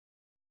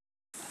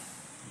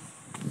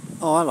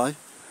Oh, hello.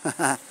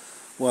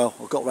 Well,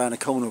 I got round the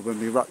corner with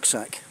my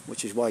rucksack,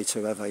 which is way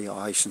too heavy,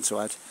 I hasten to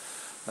add.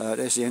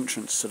 There's the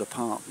entrance to the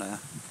park now.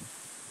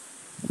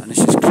 And this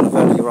is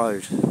Burgling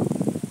Road.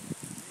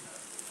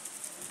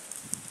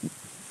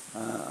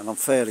 And I'm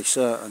fairly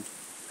certain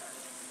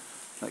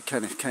that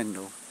Kenneth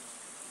Kendall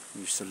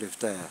used to live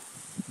there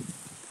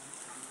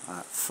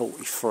at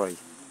 43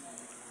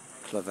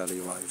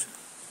 Burgling Road.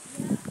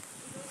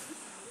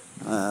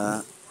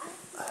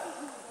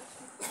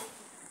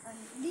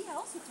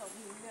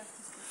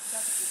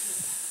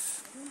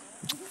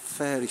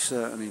 Fairly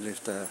certain he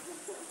lived there.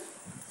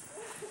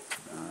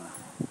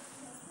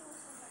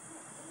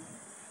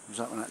 He was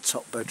up in that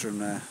top bedroom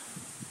there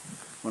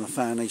when I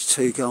found these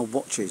 2 gold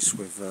watches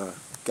with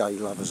gay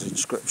lovers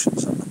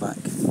inscriptions on the back.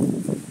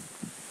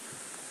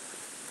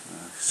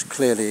 So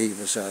clearly he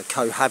was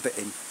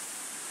cohabiting.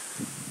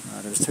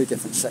 There was 2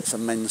 different sets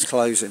of men's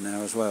clothes in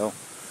there as well.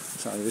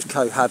 So he was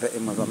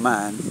cohabiting with a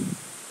man,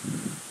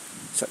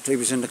 except he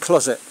was in the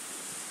closet.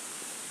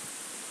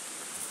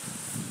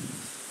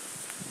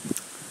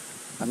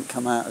 Hadn't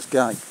come out as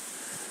gay.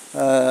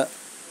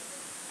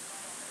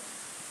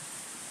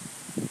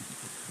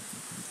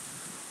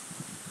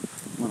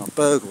 When I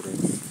burgled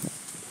him,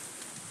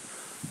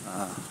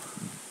 I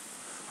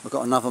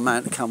got another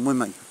man to come with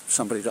me,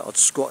 somebody that I'd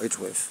squatted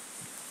with,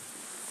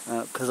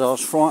 because I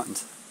was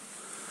frightened.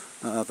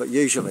 But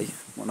usually,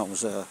 when I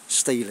was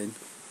stealing,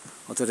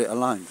 I did it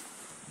alone.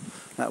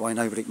 That way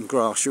nobody can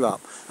grass you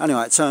up.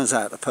 Anyway, it turns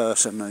out the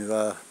person who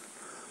I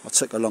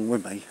took along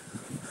with me,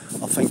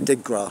 I think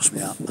did grass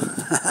me up.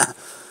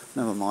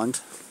 Never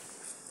mind.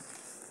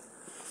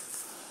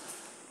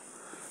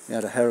 He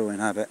had a heroin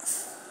habit.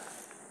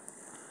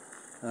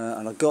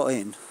 And I got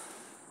in.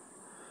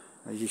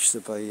 There used to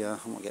be, I'm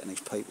not getting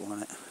these people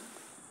in it.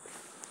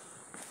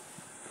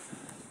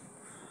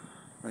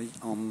 There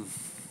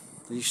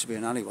used to be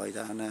an alleyway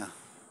down there,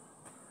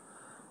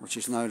 which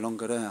is no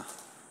longer there.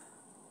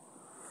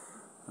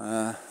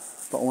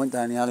 But I went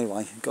down the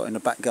alleyway, got in the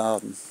back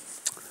garden.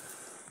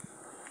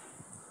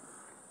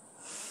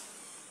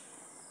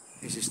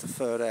 This is the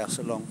 3rd house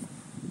along.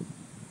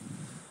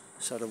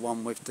 So the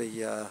one with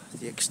the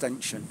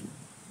extension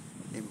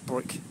in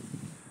brick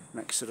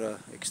next to the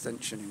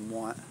extension in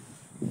white.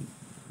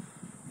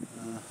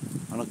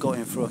 And I got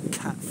in for a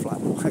cat flap,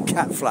 not a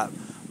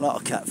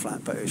cat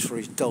flap, but it was for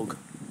his dog.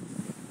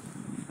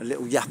 A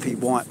little yappy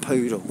white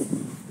poodle.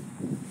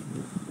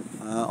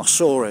 I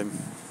saw him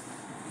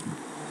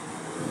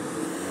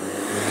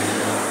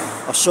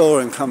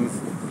come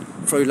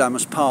through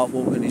Lammers Park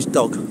walking his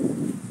dog.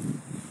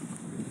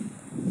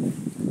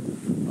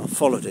 I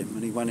followed him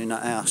and he went in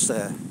that house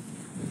there.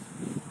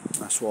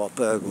 That's why I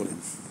burgled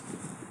him.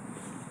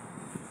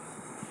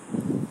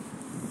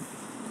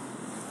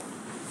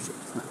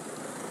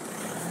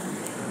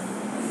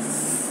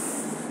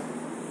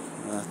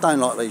 Don't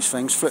like these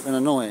things, flipping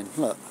annoying.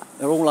 Look,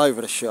 they're all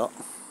over the shop.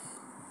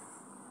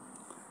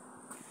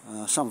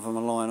 Some of them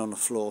are lying on the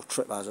floor,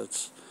 trip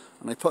hazards.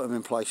 And they put them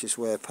in places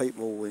where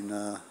people in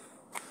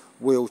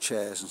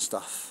wheelchairs and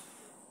stuff,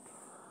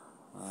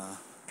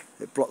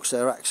 it blocks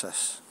their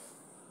access.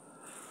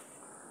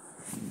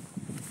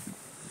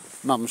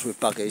 Mums with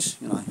buggies,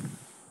 you know,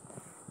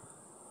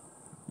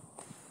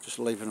 just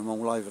leaving them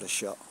all over the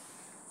shop.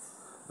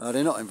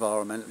 They're not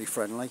environmentally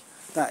friendly.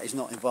 That is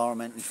not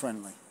environmentally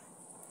friendly.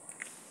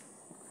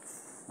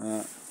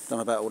 Don't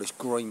know about all this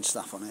green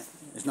stuff on it.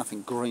 There's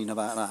nothing green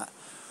about that.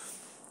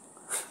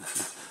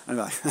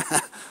 Anyway,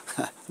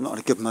 I'm not in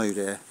a good mood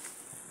here.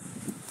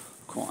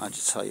 Quite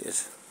agitated.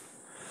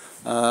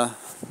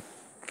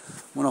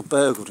 When I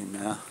burgled him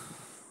now,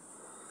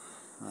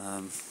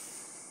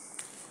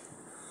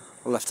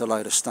 I left a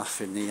load of stuff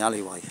in the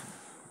alleyway.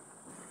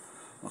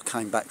 I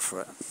came back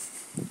for it.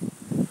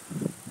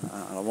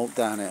 And I walked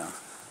down here,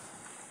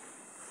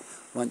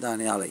 went down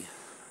the alley,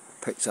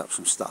 picked up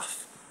some stuff.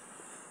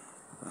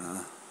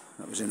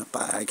 That was in a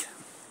bag.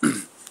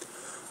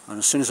 And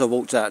as soon as I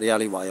walked out the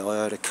alleyway, I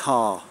heard a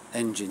car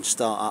engine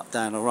start up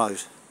down the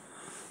road.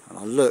 And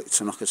I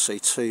looked and I could see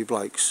 2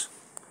 blokes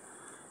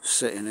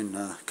sitting in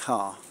the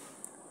car.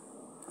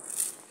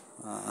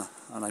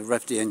 And they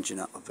revved the engine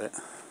up a bit.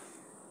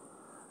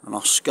 And I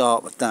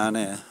scarpered down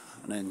there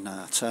and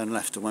then turned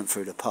left and went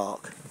through the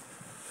park.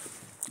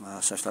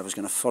 So if they was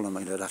going to follow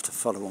me, they'd have to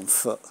follow on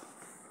foot.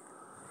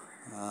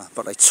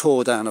 But they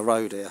tore down the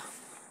road here.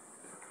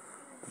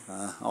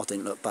 I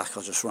didn't look back,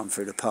 I just run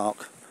through the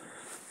park.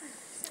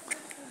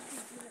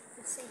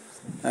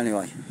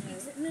 Anyway,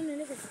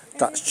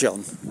 that's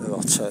John, who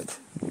I took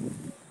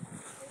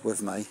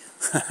with me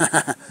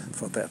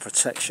for a bit of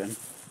protection.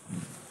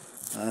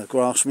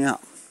 Grassed me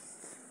up.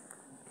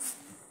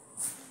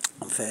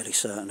 I'm fairly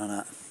certain of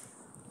that.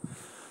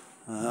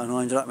 And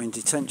I ended up in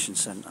detention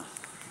centre.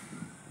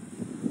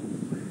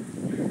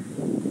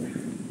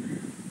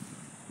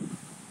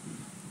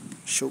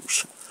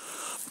 Short,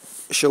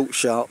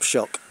 sharp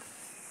shock.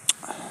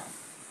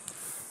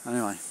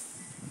 Anyway,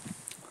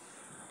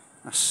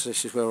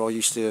 this is where I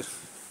used to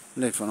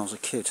live when I was a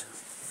kid.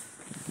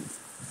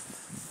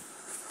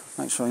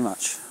 Thanks very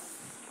much.